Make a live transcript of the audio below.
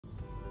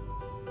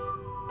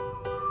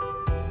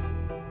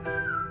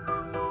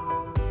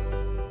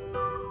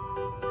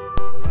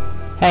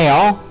Hey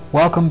all,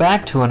 welcome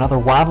back to another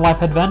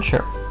wildlife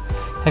adventure.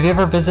 Have you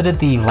ever visited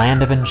the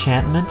Land of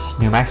Enchantment,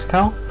 New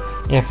Mexico?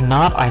 If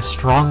not, I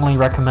strongly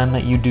recommend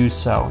that you do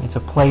so. It's a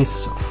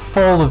place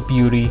full of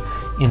beauty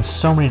in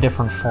so many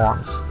different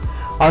forms.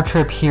 Our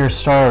trip here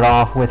started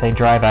off with a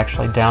drive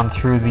actually down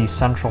through the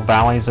central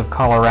valleys of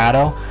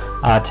Colorado,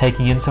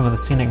 taking in some of the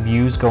scenic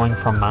views going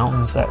from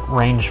mountains that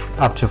range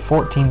up to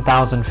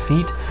 14,000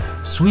 feet,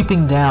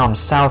 sweeping down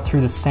south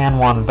through the San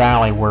Juan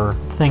Valley where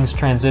things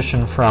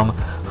transition from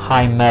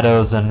high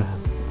meadows and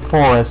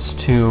forests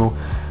to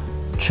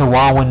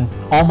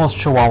almost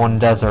Chihuahuan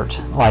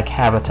desert-like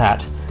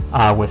habitat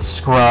with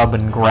scrub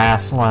and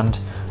grassland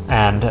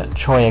and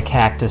cholla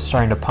cactus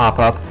starting to pop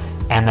up,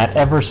 and that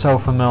ever so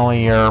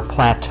familiar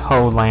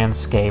plateau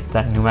landscape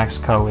that New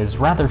Mexico is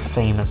rather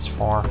famous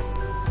for.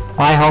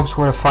 My hopes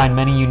were to find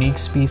many unique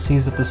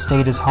species that the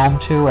state is home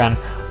to, and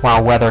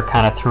while weather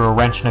kind of threw a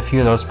wrench in a few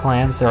of those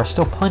plans, there are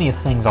still plenty of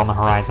things on the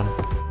horizon.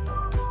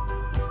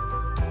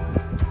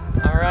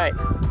 Alright,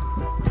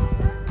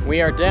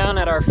 we are down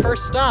at our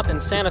first stop in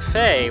Santa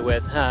Fe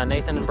with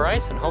Nathan and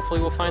Bryce, and hopefully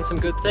we'll find some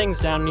good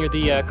things down near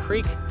the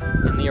creek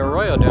in the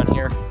arroyo down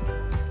here.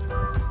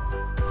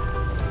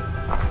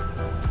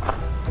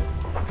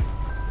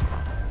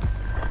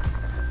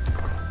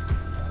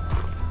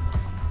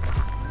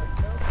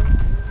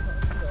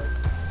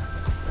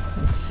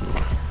 Let's see.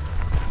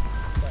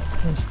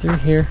 Goes through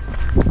here.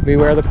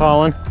 Beware the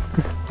pollen.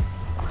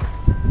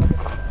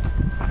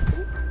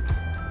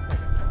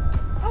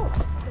 Oh,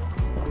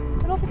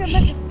 I don't think I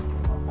met this.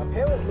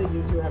 Apparently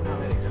you two have not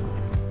met each other.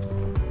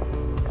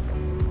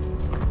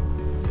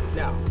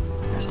 No.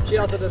 She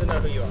also doesn't know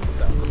who you are,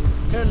 so.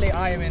 Apparently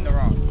I am in the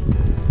wrong.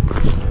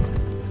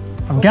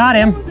 I've got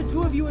him. The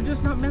two of you are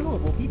just not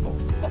memorable people.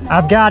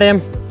 I've got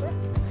him.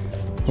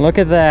 Look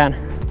at that.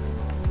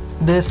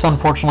 This,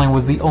 unfortunately,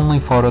 was the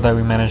only photo that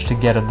we managed to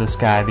get of this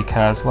guy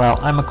because, well,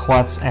 I'm a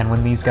klutz, and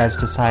when these guys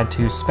decide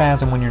to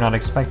spasm when you're not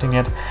expecting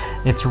it,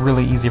 it's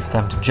really easy for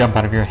them to jump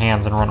out of your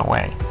hands and run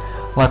away.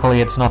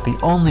 Luckily, it's not the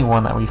only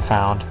one that we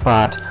found,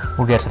 but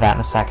we'll get to that in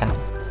a second.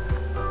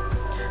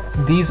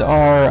 These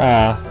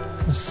are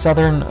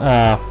southern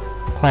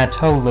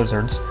plateau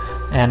lizards,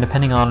 and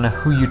depending on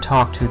who you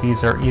talk to,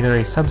 these are either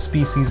a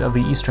subspecies of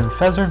the eastern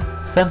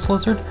fence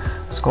lizard,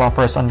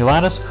 Scolopus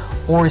undulatus,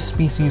 or a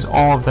species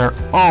all of their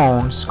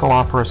own,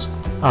 Scolopus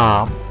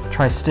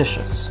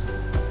tristitius.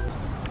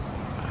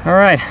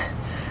 Alright,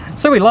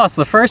 so we lost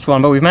the first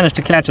one, but we've managed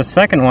to catch a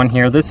second one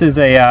here. This is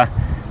a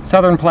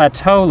southern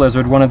plateau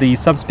lizard, one of the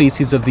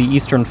subspecies of the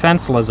eastern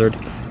fence lizard.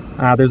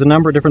 There's a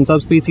number of different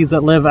subspecies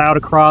that live out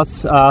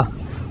across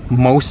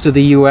most of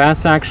the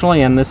US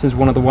actually, and this is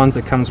one of the ones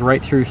that comes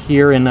right through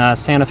here in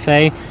Santa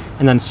Fe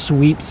and then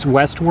sweeps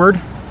westward.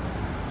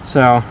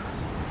 So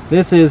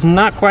this is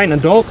not quite an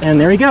adult, and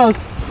there he goes.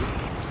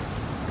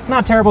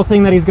 Not a terrible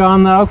thing that he's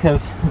gone though,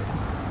 because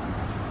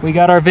we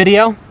got our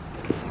video.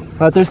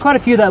 But there's quite a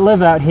few that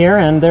live out here,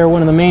 and they're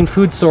one of the main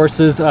food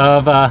sources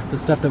of the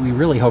stuff that we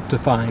really hope to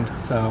find.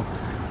 So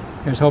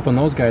here's hoping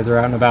those guys are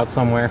out and about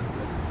somewhere.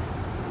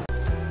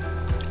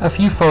 A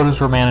few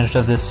photos were managed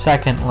of this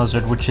second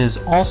lizard, which is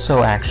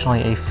also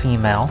actually a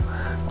female.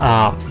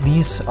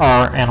 These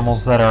are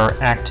animals that are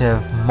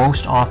active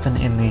most often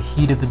in the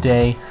heat of the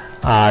day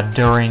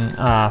during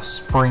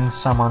spring,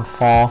 summer, and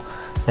fall.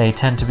 They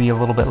tend to be a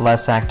little bit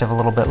less active, a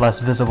little bit less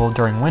visible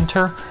during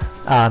winter.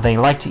 They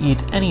like to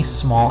eat any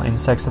small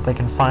insects that they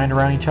can find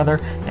around each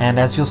other, and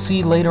as you'll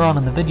see later on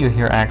in the video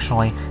here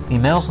actually, the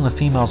males and the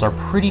females are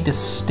pretty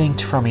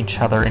distinct from each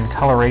other in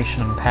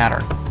coloration and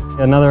pattern.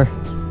 Another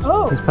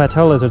these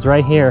plateau lizards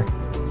right here.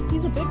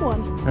 He's a big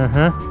one.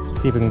 Uh-huh.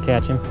 See if we can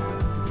catch him.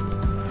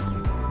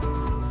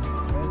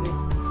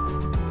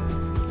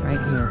 Right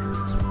here.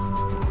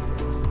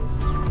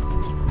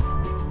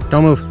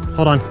 Don't move.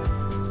 Hold on.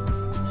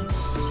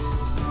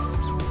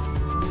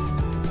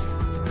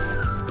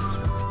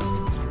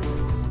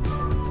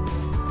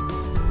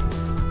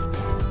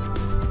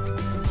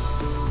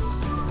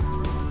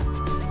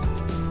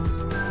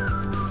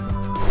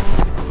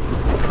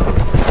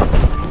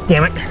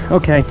 Damn it.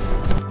 Okay.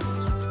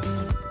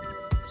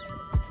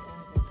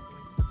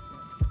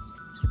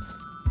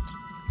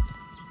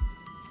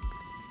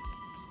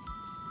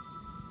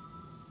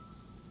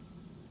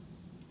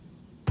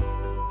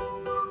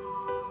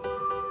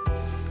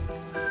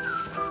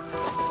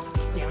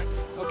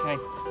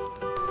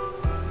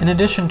 In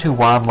addition to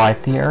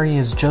wildlife, the area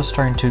is just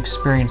starting to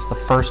experience the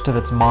first of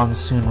its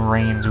monsoon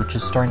rains, which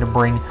is starting to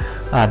bring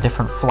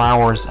different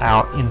flowers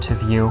out into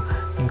view,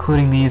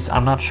 including these.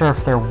 I'm not sure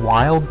if they're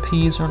wild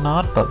peas or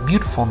not, but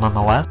beautiful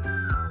nonetheless.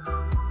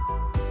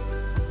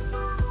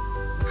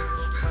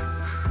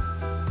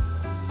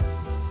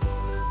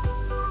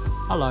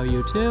 Hello,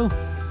 you two.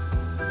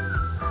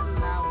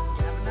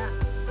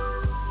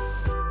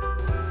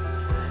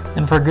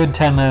 And for a good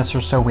 10 minutes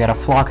or so, we had a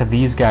flock of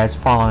these guys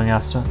following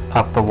us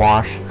up the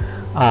wash.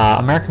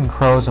 American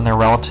crows and their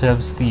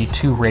relatives, the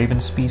two raven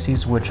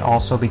species, which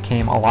also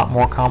became a lot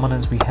more common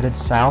as we headed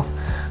south,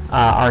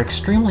 are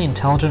extremely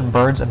intelligent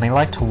birds, and they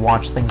like to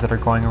watch things that are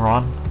going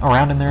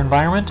around in their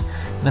environment.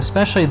 And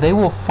especially, they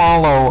will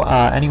follow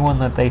anyone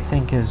that they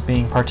think is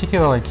being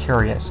particularly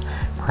curious,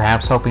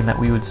 perhaps hoping that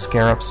we would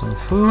scare up some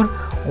food,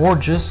 or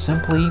just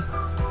simply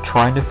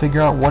trying to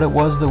figure out what it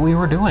was that we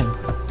were doing.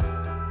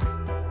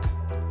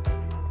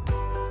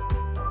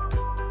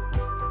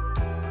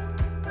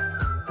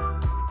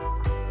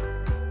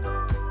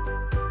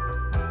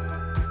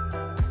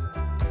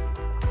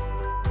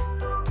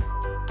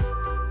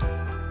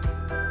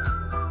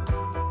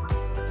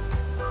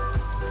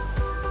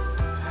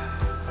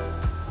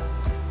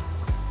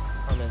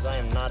 I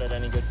am not at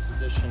any good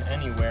position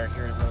anywhere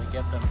here to really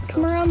get them.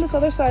 Come around this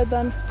other side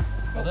then.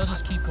 Well, they'll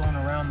just keep going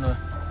around the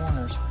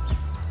corners.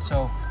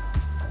 So,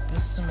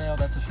 this is a male,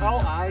 that's a female.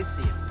 Oh, I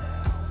see them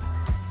now.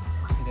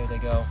 See, there they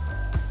go.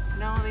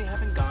 No, they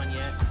haven't gone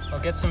yet.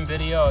 I'll get some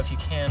video if you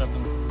can of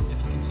them, if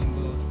you can see them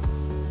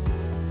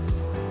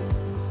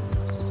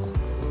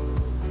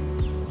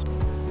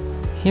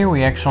both. Here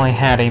we actually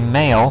had a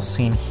male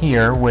seen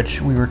here,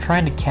 which we were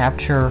trying to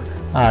capture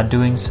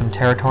doing some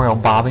territorial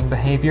bobbing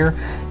behavior.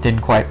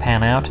 Didn't quite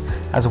pan out,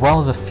 as well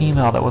as a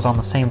female that was on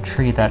the same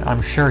tree that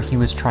I'm sure he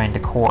was trying to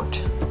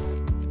court.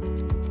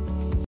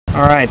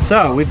 Alright,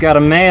 so we've got a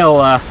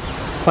male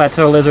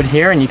plateau lizard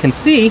here, and you can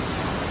see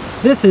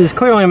this is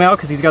clearly a male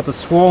because he's got the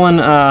swollen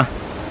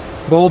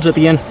bulge at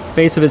the end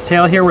base of his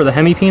tail here where the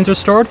hemipenes are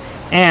stored.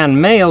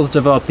 And males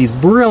develop these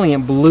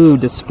brilliant blue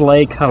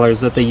display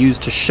colors that they use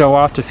to show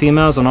off to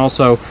females and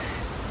also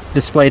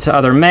display to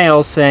other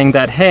males, saying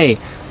that, hey,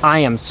 I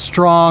am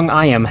strong,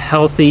 I am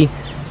healthy,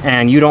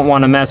 and you don't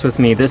want to mess with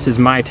me. This is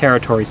my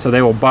territory. So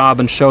they will bob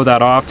and show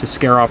that off to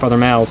scare off other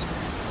males.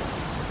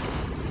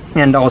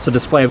 And also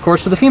display, of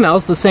course, to the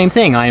females the same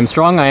thing. I am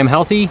strong, I am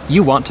healthy,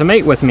 you want to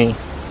mate with me.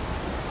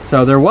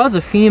 So there was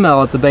a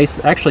female at the base.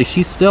 Actually,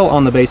 she's still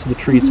on the base of the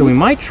tree, so we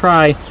might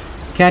try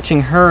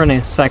catching her in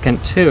a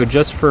second too,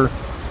 just for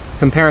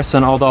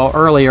comparison, although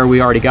earlier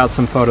we already got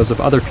some photos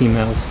of other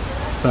females.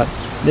 But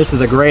this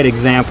is a great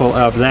example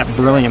of that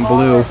brilliant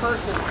blue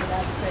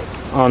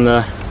on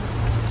the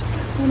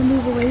Just want to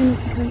move away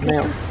and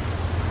male.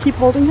 keep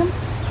holding him.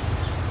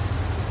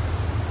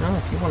 Well,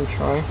 if you want to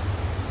try,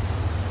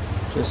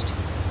 just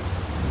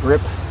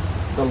grip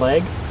the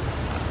leg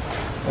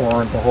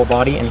or the whole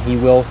body and he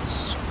will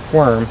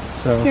squirm.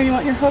 So Here, you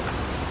want your hook?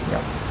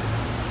 yeah.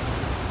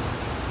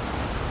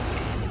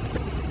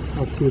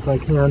 I'll see if I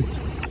can.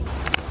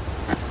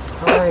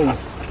 Hi.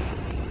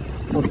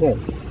 Okay,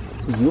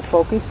 so you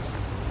focus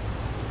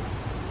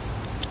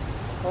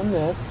on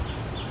this.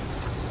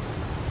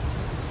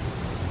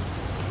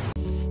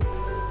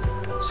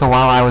 So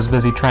while I was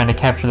busy trying to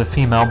capture the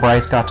female,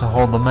 Bryce got to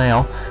hold the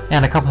male,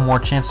 and a couple more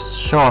chances to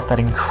show off that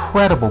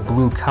incredible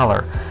blue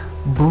color.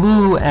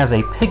 Blue as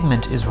a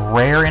pigment is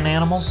rare in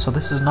animals, so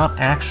this is not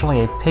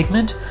actually a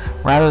pigment.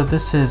 Rather,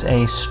 this is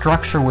a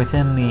structure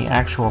within the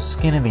actual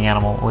skin of the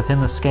animal, within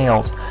the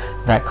scales,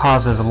 that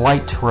causes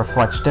light to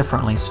reflect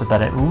differently so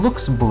that it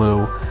looks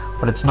blue,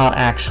 but it's not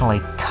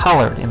actually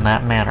colored in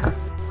that manner.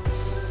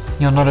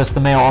 You'll notice the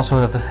male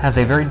also has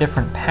a very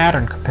different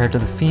pattern compared to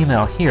the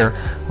female here,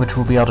 which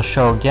we'll be able to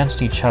show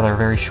against each other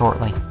very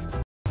shortly.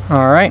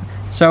 Alright,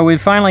 so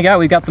we've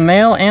got the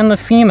male and the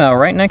female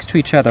right next to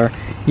each other.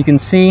 You can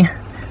see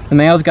the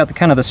male's got the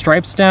kind of the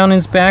stripes down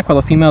his back, while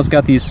the female's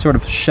got these sort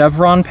of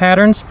chevron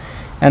patterns.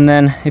 And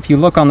then if you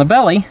look on the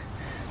belly,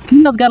 the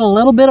female's got a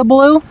little bit of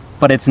blue,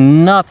 but it's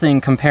nothing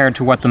compared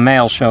to what the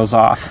male shows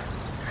off.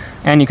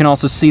 And you can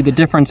also see the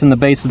difference in the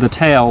base of the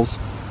tails.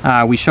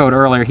 We showed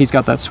earlier, he's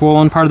got that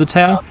swollen part of the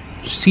tail.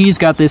 She's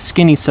got this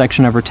skinny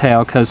section of her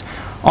tail because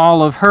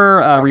all of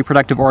her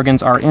reproductive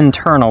organs are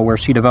internal where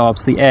she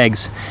develops the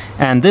eggs.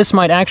 And this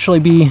might actually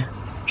be,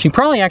 she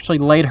probably actually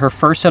laid her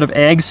first set of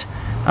eggs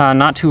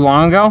not too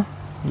long ago.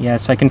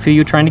 Yes, I can feel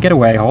you trying to get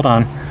away. Hold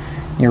on.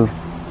 You're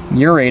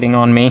urating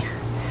on me.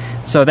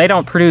 So they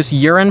don't produce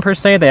urine per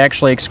se, they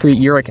actually excrete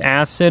uric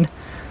acid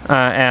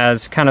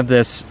as kind of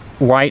this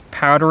white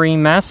powdery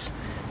mess.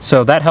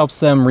 So that helps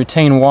them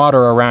retain water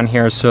around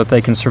here so that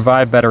they can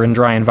survive better in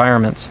dry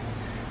environments.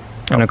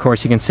 And of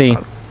course you can see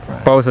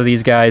both of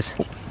these guys,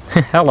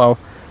 hello,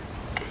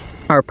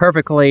 are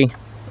perfectly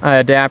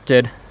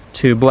adapted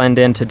to blend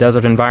into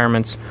desert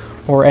environments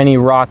or any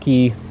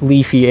rocky,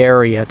 leafy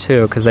area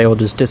too, because they will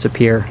just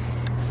disappear.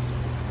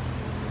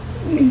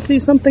 You can see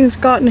something's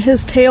gotten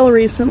his tail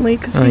recently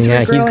because he's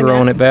he's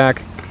growing it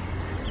back.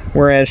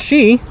 Whereas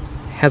she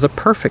has a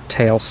perfect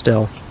tail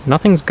still.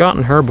 Nothing's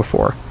gotten her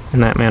before in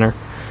that manner.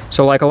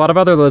 So like a lot of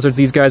other lizards,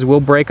 these guys will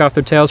break off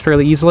their tails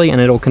fairly easily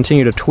and it'll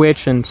continue to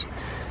twitch and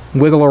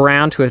wiggle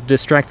around to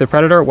distract the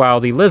predator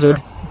while the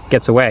lizard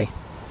gets away.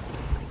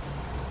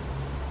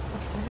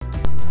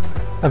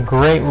 a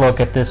great look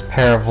at this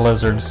pair of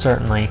lizards,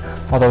 certainly,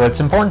 although it's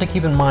important to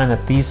keep in mind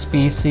that these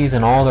species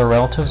and all their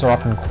relatives are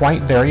often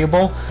quite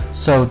variable,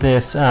 so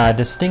this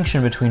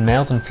distinction between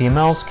males and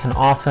females can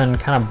often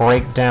kind of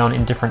break down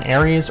in different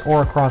areas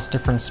or across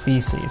different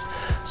species.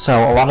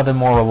 So a lot of the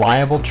more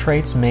reliable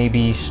traits may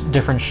be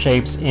different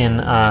shapes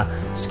in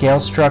scale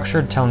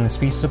structure telling the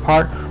species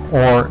apart,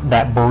 or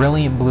that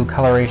brilliant blue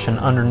coloration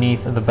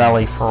underneath the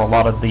belly for a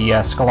lot of the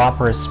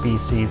Scaloporus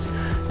species,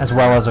 as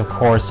well as, of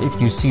course,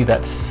 if you see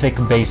that thick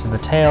base of the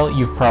tail,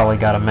 you've probably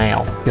got a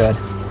male. Good.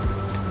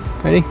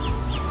 Ready?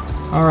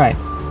 Alright.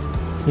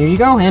 Here you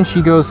go, and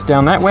she goes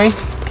down that way.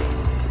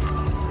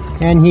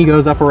 And he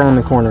goes up around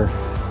the corner.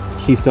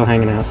 She's still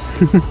hanging out.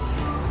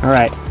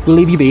 Alright, we'll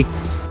leave you be.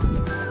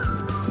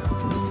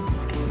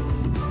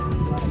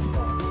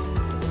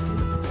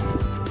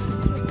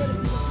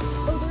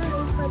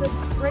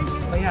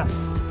 Oh yeah.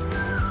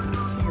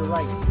 To your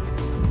right.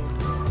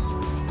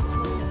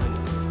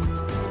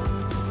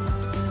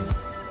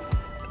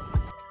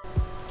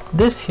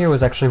 This here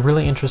was actually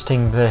really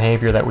interesting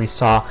behavior that we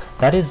saw.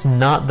 That is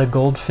not the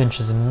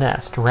goldfinch's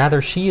nest.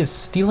 Rather, she is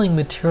stealing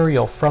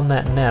material from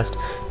that nest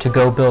to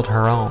go build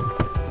her own.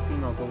 It's a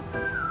female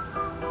goldfinch.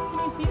 Can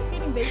you see it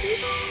feeding babies?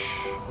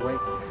 Wait.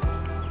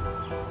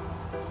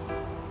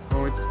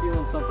 Oh, it's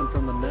stealing something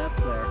from the nest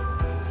there.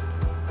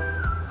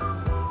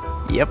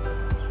 Yep.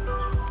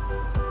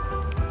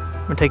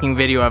 We're taking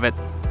video of it.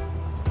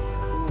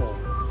 Cool.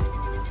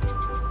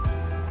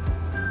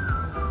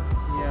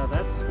 Yeah,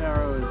 that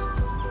sparrow is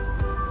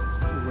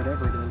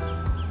whatever it is.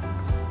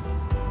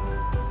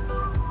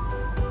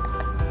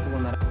 The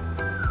one that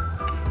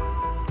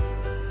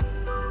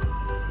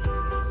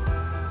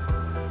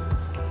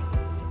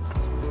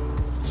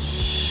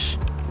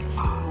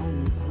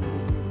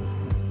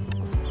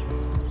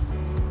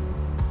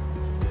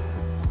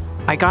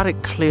I got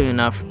it clear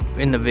enough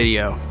in the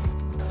video.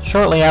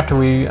 Shortly after,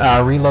 we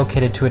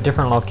relocated to a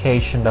different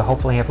location to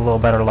hopefully have a little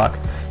better luck.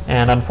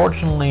 And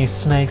unfortunately,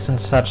 snakes and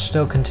such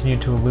still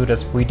continued to elude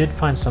us, but we did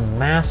find some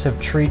massive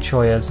tree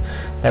choyas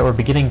that were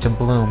beginning to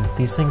bloom.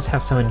 These things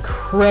have some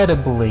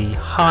incredibly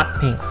hot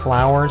pink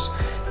flowers,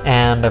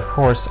 and of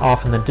course,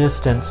 off in the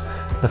distance,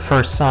 the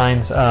first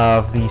signs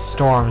of the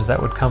storms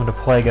that would come to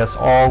plague us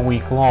all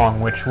week long,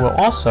 which will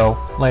also,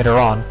 later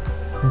on,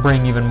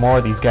 bring even more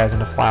of these guys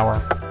into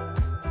flower.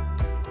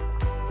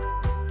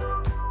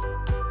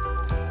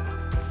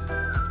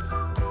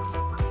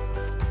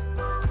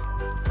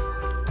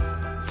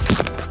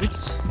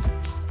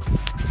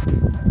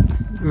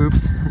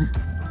 Oops.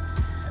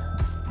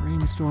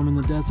 Rainstorm in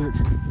the desert.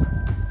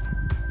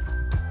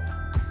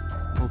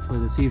 Hopefully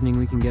this evening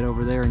we can get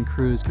over there and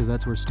cruise, because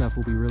that's where stuff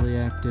will be really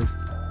active.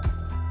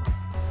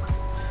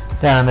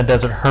 Down in the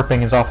desert,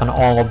 herping is often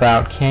all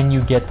about can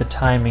you get the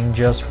timing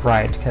just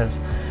right,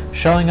 because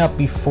showing up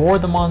before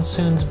the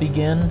monsoons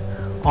begin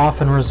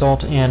often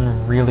result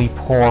in really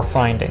poor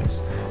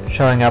findings.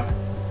 Showing up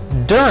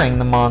during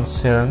the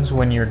monsoons,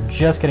 when you're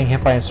just getting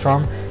hit by a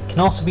storm, can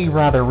also be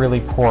rather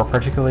really poor,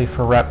 particularly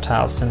for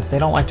reptiles, since they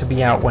don't like to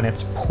be out when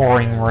it's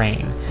pouring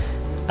rain.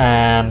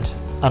 And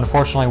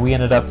unfortunately, we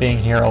ended up being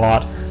here a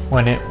lot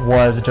when it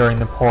was during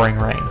the pouring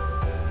rain.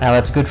 Now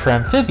that's good for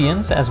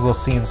amphibians, as we'll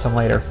see in some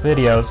later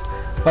videos,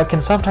 but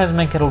can sometimes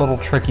make it a little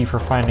tricky for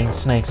finding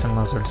snakes and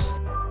lizards.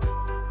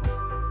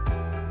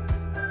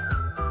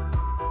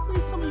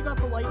 Please tell me you got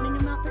the lightning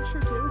in that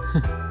picture too.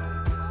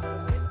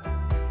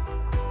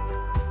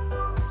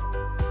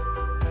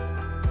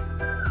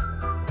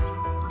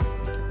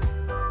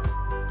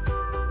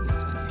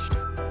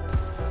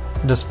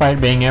 Despite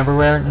being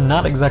everywhere,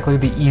 not exactly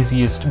the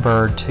easiest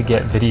bird to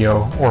get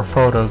video or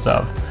photos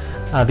of.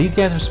 These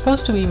guys are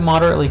supposed to be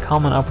moderately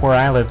common up where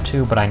I live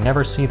too, but I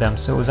never see them,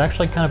 so it was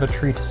actually kind of a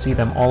treat to see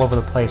them all over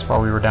the place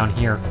while we were down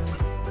here.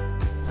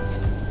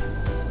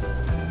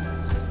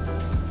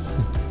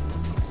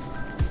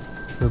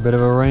 A bit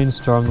of a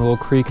rainstorm, the little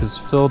creek is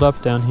filled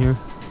up down here.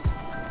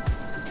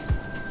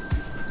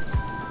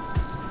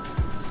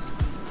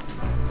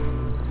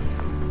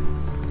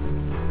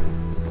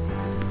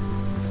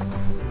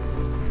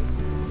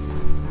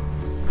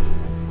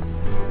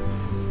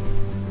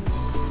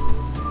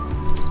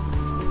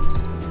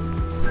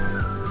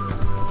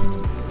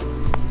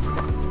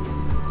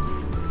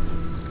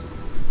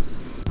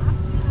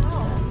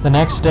 The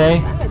next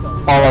day,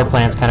 all our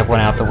plans kind of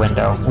went out the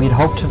window. We'd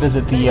hoped to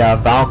visit the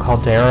Val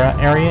Caldera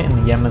area in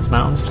the Yemas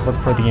Mountains to look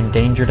for the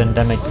endangered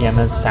endemic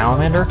Yemas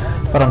salamander,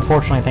 but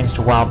unfortunately, thanks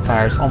to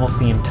wildfires, almost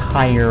the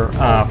entire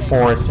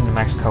forests in New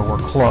Mexico were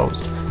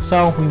closed.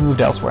 So we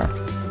moved elsewhere.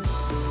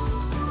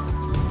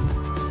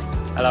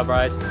 Hello,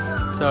 Bryce.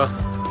 So,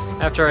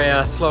 after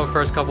a slow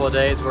first couple of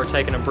days, we're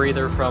taking a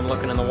breather from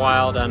looking in the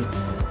wild, and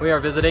we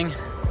are visiting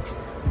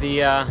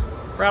the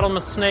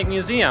Rattlesnake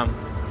Museum.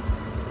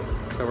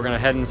 So we're gonna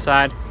head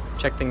inside,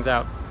 check things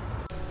out.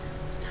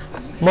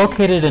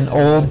 Located in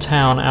Old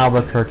Town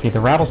Albequerque,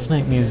 the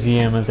Rattlesnake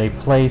Museum is a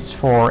place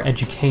for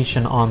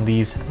education on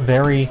these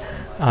very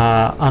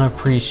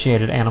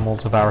unappreciated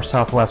animals of our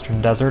southwestern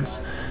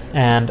deserts.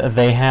 And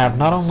they have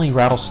not only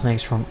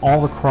rattlesnakes from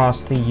all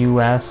across the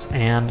U.S.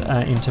 and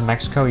into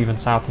Mexico, even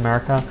South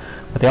America,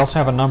 but they also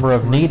have a number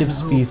of native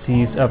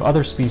species of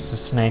other species of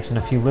snakes and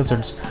a few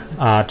lizards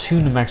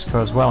to New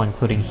Mexico as well,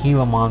 including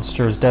Gila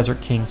monsters,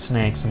 desert king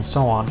snakes, and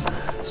so on.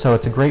 So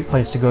it's a great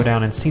place to go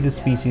down and see the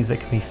species that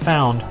can be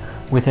found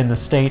within the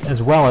state,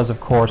 as well as, of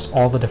course,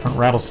 all the different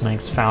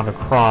rattlesnakes found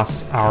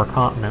across our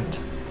continent.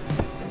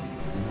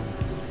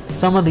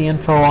 Some of the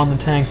info on the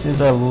tanks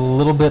is a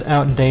little bit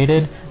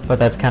outdated, but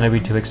that's kind of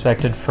to be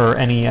expected for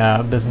any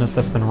business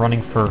that's been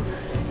running for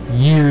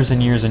years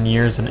and years and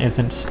years and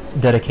isn't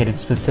dedicated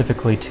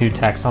specifically to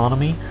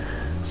taxonomy.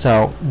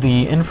 So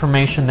the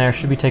information there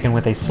should be taken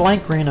with a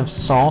slight grain of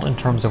salt in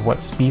terms of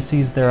what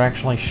species they're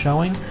actually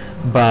showing,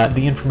 but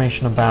the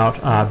information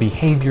about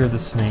behavior of the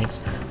snakes,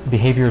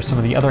 behavior of some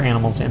of the other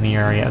animals in the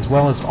area, as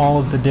well as all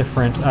of the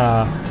different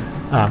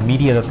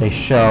media that they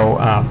show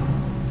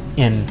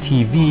in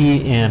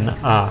TV, in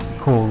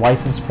cool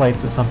license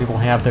plates that some people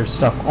have. There's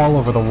stuff all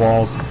over the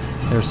walls.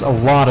 There's a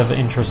lot of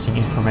interesting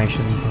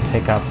information you can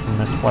pick up from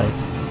this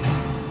place.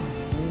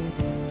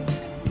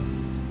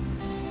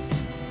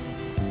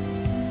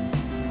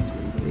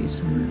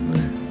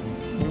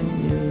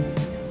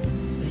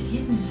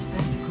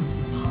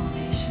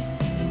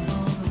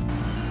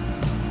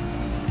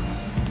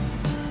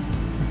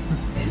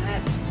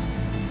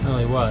 Oh,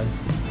 he was.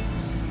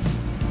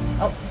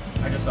 Oh,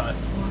 I just saw it.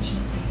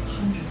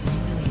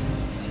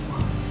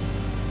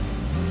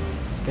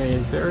 This guy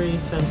is very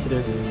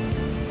sensitive.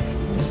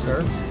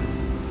 Sir?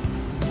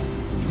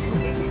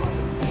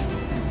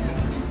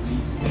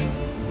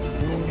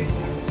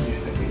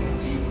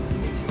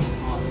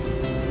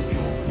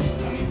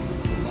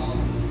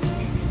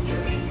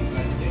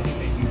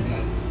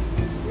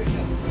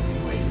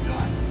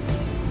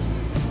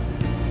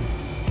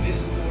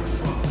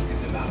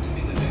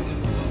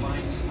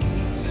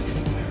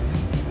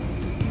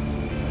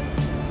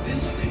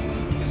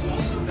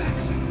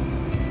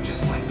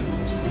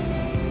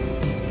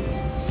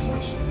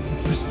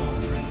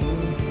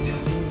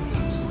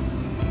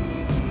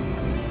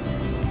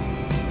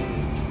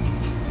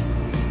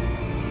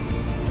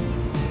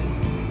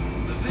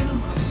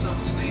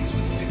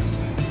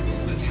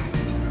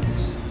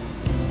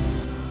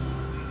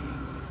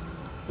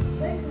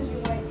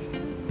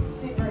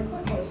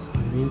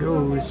 He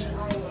goes.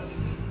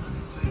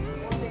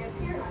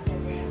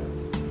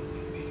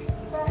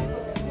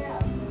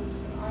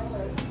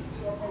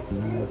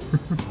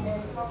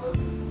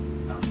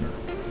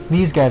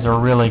 These guys are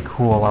really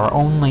cool. Our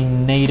only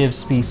native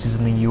species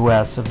in the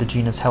U.S. of the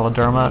genus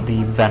Heloderma,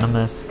 the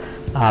venomous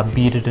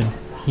beaded and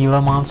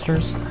Gila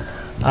monsters.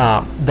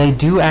 They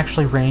do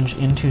actually range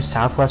into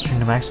southwestern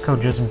New Mexico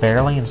just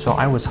barely, and so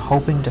I was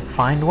hoping to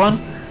find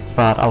one,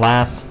 but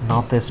alas,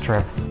 not this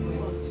trip.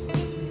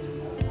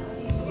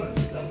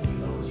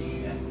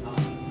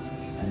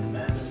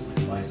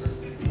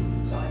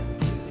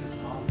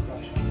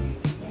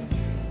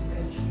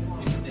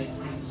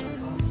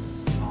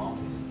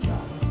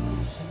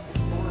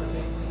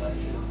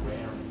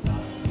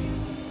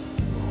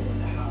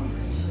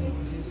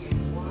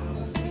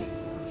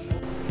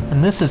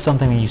 And this is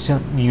something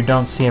that you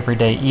don't see every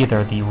day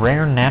either, the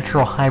rare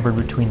natural hybrid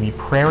between the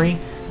prairie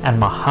and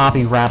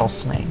Mojave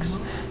rattlesnakes.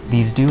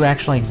 These do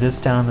actually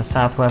exist down in the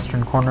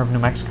southwestern corner of New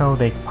Mexico.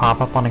 They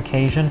pop up on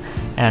occasion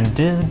and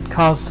did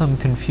cause some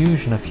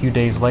confusion a few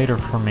days later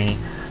for me,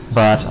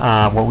 but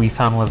what we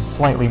found was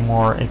slightly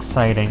more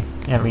exciting,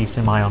 at least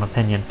in my own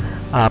opinion.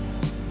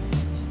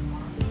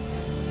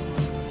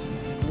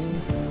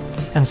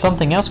 And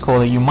something else cool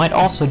that you might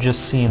also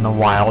just see in the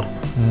wild,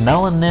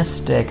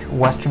 melanistic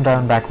western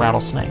diamondback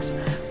rattlesnakes.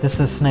 This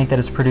is a snake that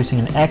is producing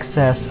an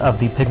excess of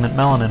the pigment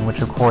melanin,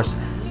 which of course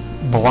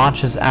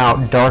blotches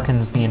out,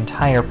 darkens the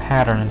entire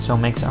pattern, and so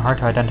makes it hard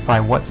to identify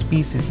what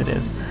species it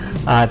is.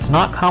 It's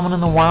not common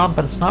in the wild,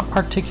 but it's not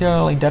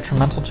particularly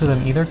detrimental to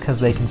them either, because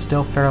they can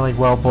still fairly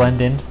well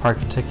blend in,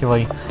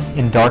 particularly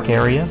in dark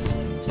areas.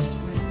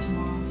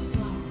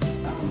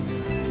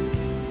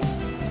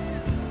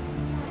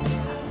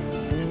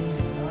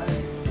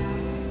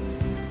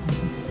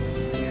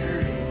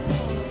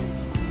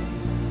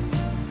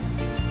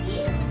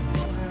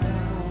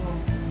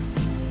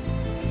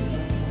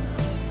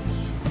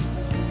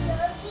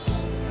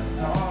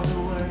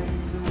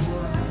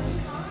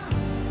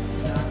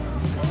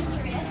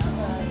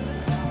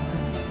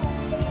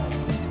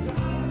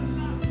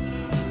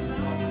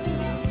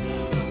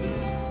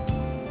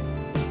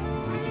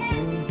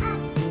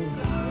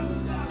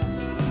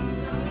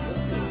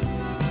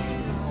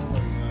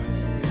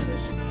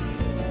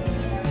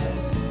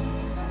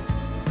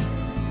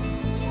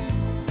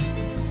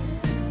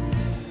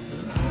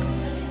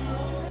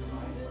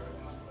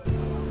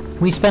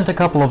 We spent a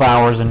couple of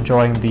hours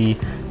enjoying the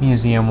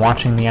museum,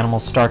 watching the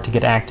animals start to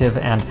get active,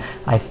 and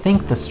I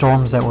think the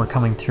storms that were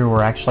coming through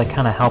were actually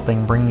kind of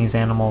helping bring these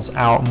animals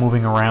out,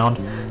 moving around.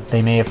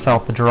 They may have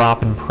felt the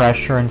drop in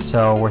pressure, and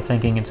so we're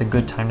thinking it's a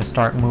good time to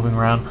start moving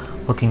around,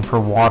 looking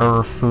for water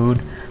or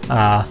food.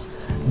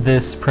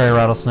 This prairie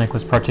rattlesnake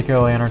was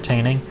particularly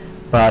entertaining,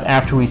 but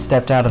after we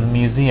stepped out of the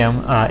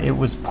museum, it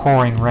was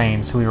pouring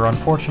rain, so we were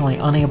unfortunately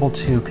unable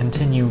to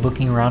continue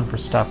looking around for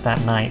stuff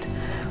that night.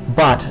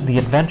 But the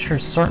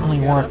adventures certainly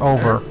weren't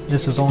over.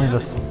 This was only the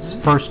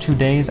first 2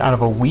 days out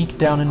of a week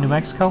down in New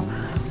Mexico.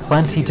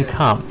 Plenty to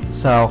come.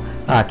 So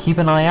keep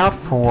an eye out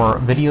for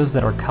videos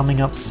that are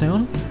coming up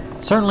soon.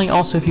 Certainly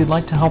also, if you'd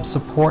like to help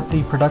support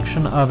the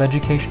production of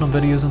educational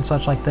videos and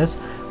such like this,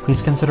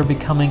 please consider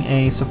becoming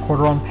a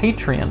supporter on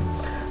Patreon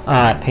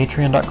at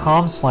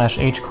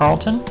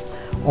patreon.com/hcarlton,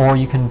 or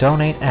you can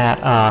donate at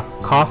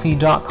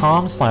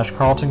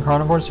coffee.com/Carlton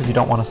Carnivores if you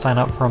don't want to sign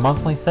up for a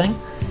monthly thing.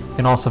 You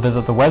can also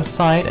visit the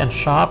website and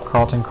shop,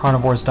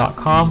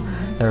 carltoncarnivores.com.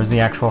 There's the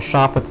actual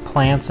shop with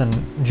plants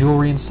and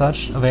jewelry and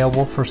such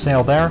available for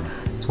sale there,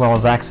 as well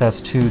as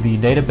access to the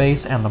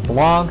database and the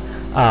blog,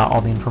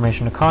 all the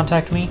information to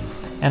contact me.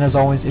 And as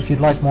always, if you'd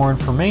like more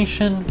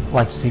information,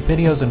 like to see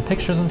videos and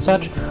pictures and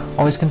such,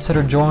 always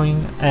consider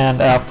joining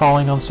and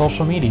following on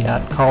social media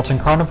at Carlton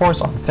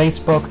Carnivores on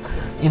Facebook,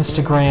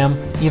 Instagram,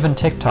 even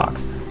TikTok.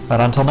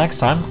 But until next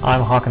time,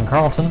 I'm Hawken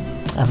Carlton,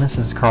 and this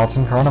is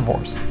Carlton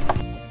Carnivores.